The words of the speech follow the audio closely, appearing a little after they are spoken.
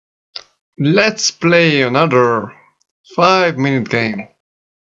Let's play another 5-minute game.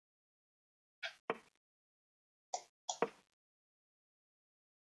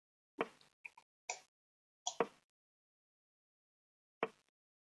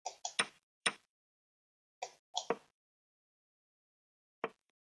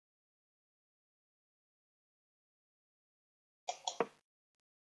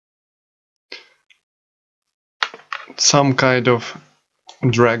 Some kind of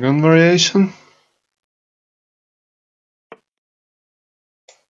dragon variation.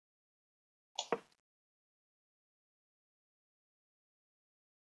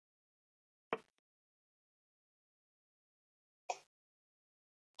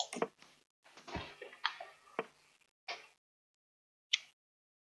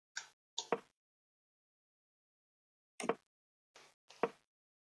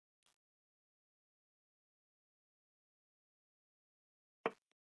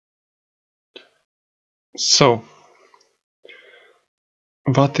 So,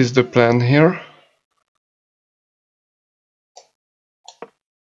 what is the plan here?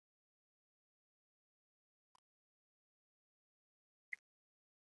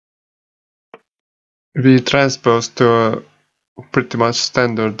 We transpose to a pretty much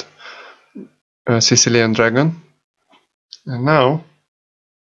standard Sicilian Dragon. And now,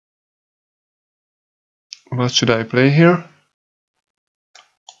 what should I play here?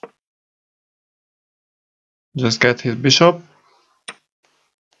 Just get his bishop.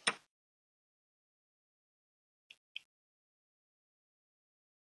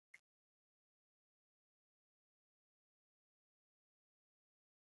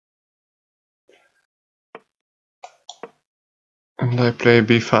 And I play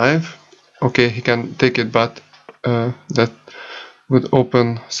b5. Okay, he can take it, but that would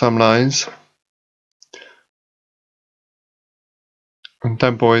open some lines. And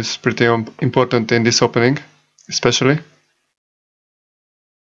tempo is pretty important in this opening, especially.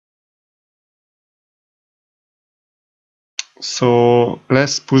 So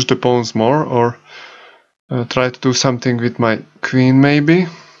let's push the pawns more, or try to do something with my queen maybe.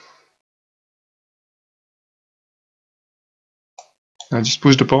 I just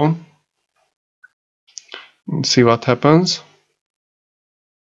push the pawn and see what happens.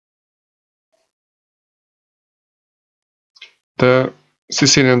 The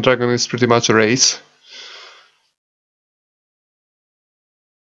Sicilian Dragon is pretty much a race.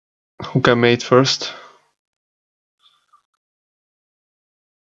 Who can mate first?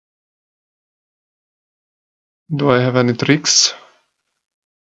 Do I have any tricks?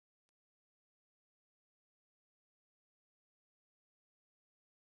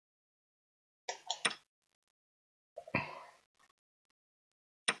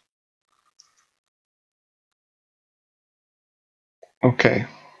 Okay.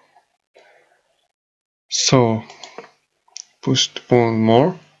 So, push the pawn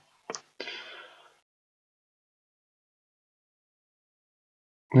more.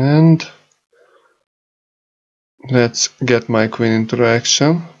 And let's get my queen into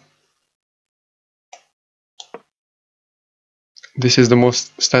action. This is the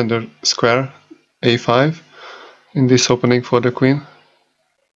most standard square, a5, in this opening for the queen.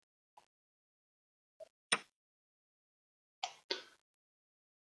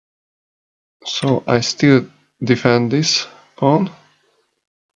 So I still defend this pawn,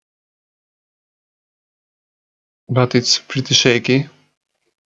 but it's pretty shaky.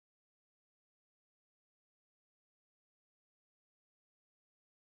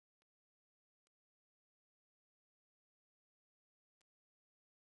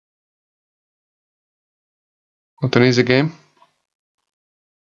 Not an easy game.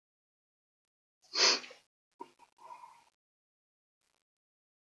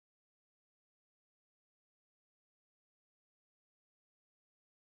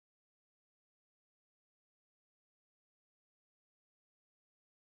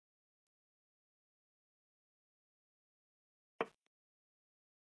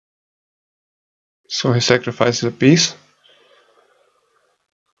 So he sacrifices a piece.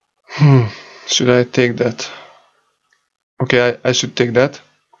 Should I take that? Okay, I should take that,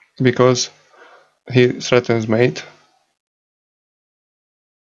 because he threatens mate.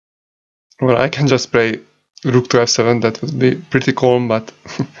 Well, I can just play rook to f7, that would be pretty calm, but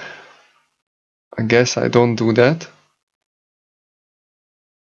I guess I don't do that.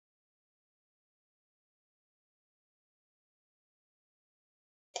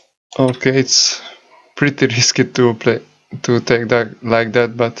 Okay, it's pretty risky to take that like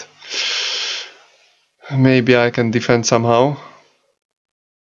that, but maybe I can defend somehow.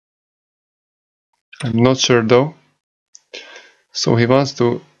 I'm not sure though. So he wants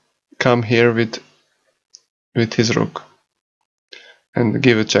to come here with his rook and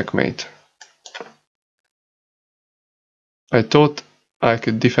give a checkmate. I thought I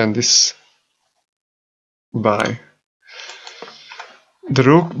could defend this by the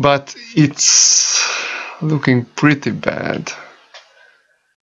rook, but it's looking pretty bad.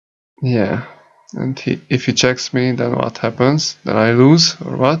 Yeah, and if he checks me, then what happens? Then I lose,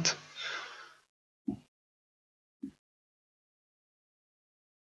 or what?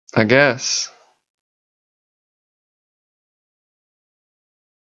 I guess.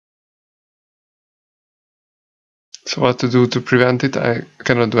 So what to do to prevent it? I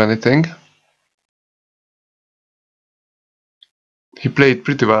cannot do anything. He played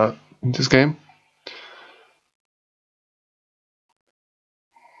pretty well in this game.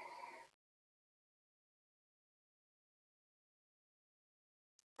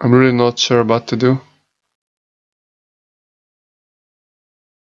 I'm really not sure what to do.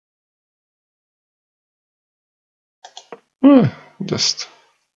 Just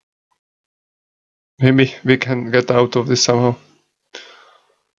maybe we can get out of this somehow.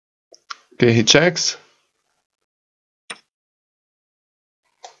 Okay, he checks.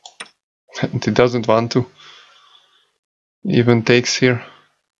 And he doesn't want to. He even takes here.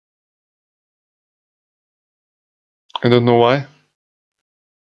 I don't know why.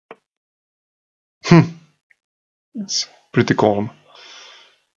 It's pretty calm.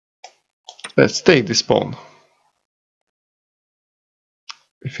 Let's take this pawn.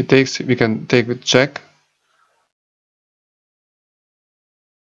 If he takes, we can take with check.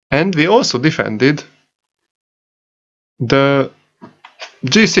 And we also defended the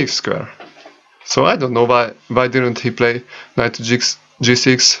g6 square. So I don't know why didn't he play knight to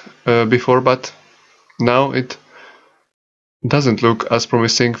g6 before, but now it doesn't look as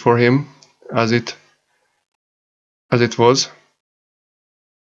promising for him as it was.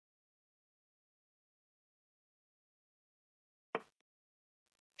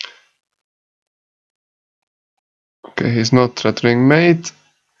 Okay, he's not threatening mate,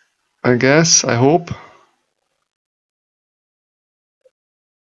 I guess, I hope.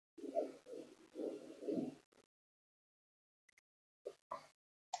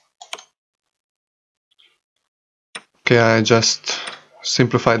 Okay, I just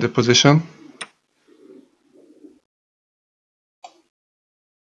simplified the position.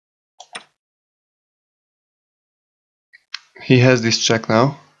 He has this check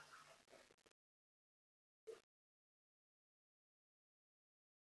now.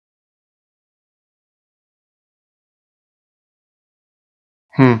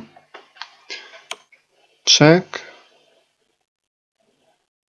 Check.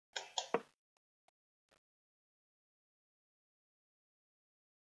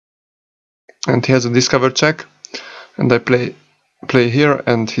 And he has a discover check. And I play here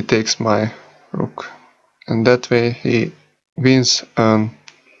and he takes my rook. And that way he wins an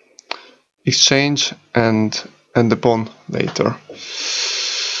exchange and the pawn later.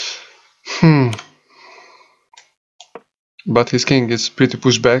 But his king is pretty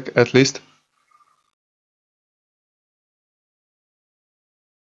pushed back, at least.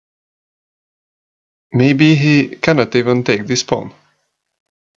 Maybe he cannot even take this pawn.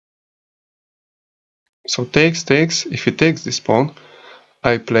 So takes. If he takes this pawn,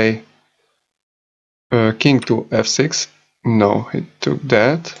 I play king to f6. No, he took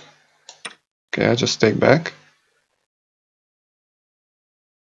that. Okay, I just take back.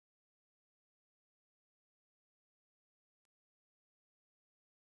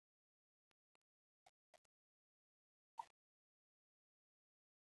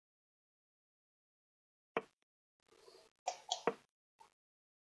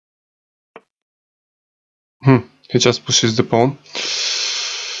 He just pushes the pawn.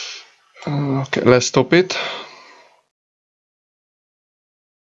 Okay, let's stop it.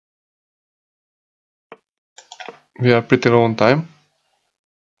 We are pretty low on time.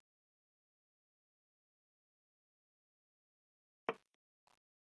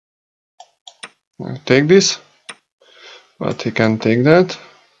 I'll take this, but he can take that.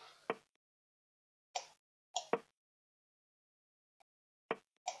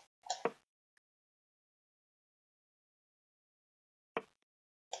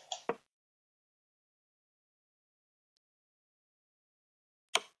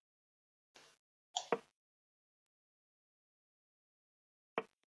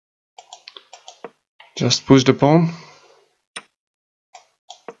 Just push the pawn.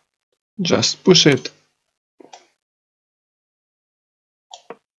 Just push it.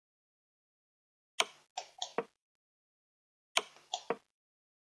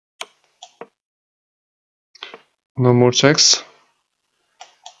 No more checks.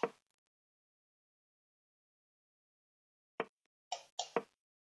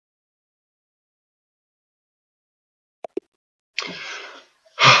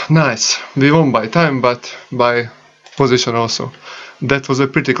 Nice. We won by time, but by position also. That was a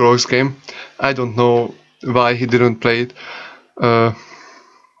pretty close game. I don't know why he didn't play it.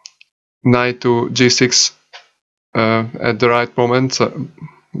 Knight to g6 at the right moment,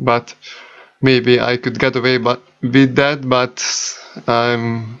 but maybe I could get away with that, but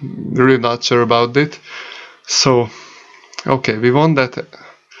I'm really not sure about it. So, okay, we won that.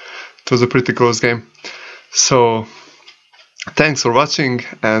 It was a pretty close game. So, thanks for watching,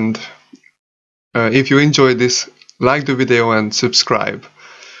 and if you enjoyed this, like the video and subscribe.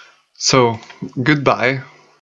 So, goodbye.